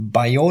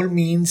By all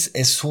means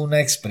es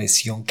una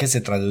expresión que se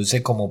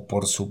traduce como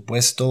por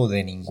supuesto o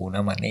de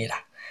ninguna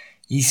manera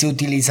y se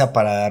utiliza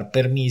para dar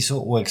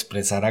permiso o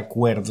expresar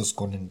acuerdos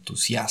con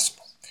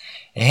entusiasmo.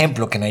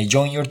 Ejemplo, can I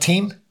join your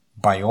team?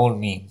 By all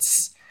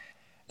means.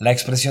 La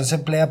expresión se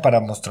emplea para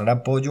mostrar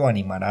apoyo o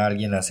animar a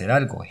alguien a hacer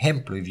algo.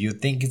 Ejemplo, if you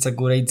think it's a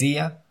good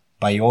idea,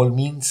 by all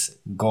means,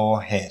 go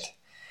ahead.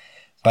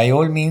 By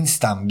all means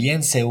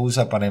también se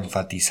usa para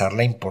enfatizar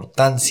la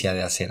importancia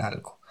de hacer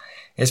algo,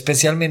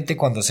 especialmente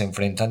cuando se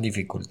enfrentan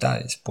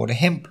dificultades. Por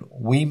ejemplo,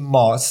 we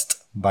must,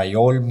 by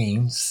all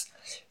means,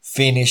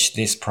 finish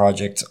this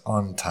project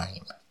on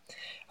time.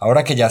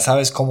 Ahora que ya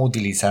sabes cómo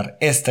utilizar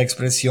esta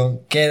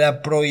expresión,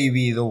 queda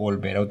prohibido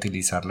volver a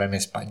utilizarla en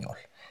español.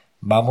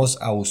 Vamos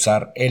a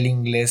usar el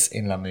inglés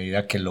en la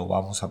medida que lo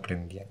vamos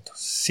aprendiendo.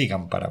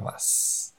 Sigan para más.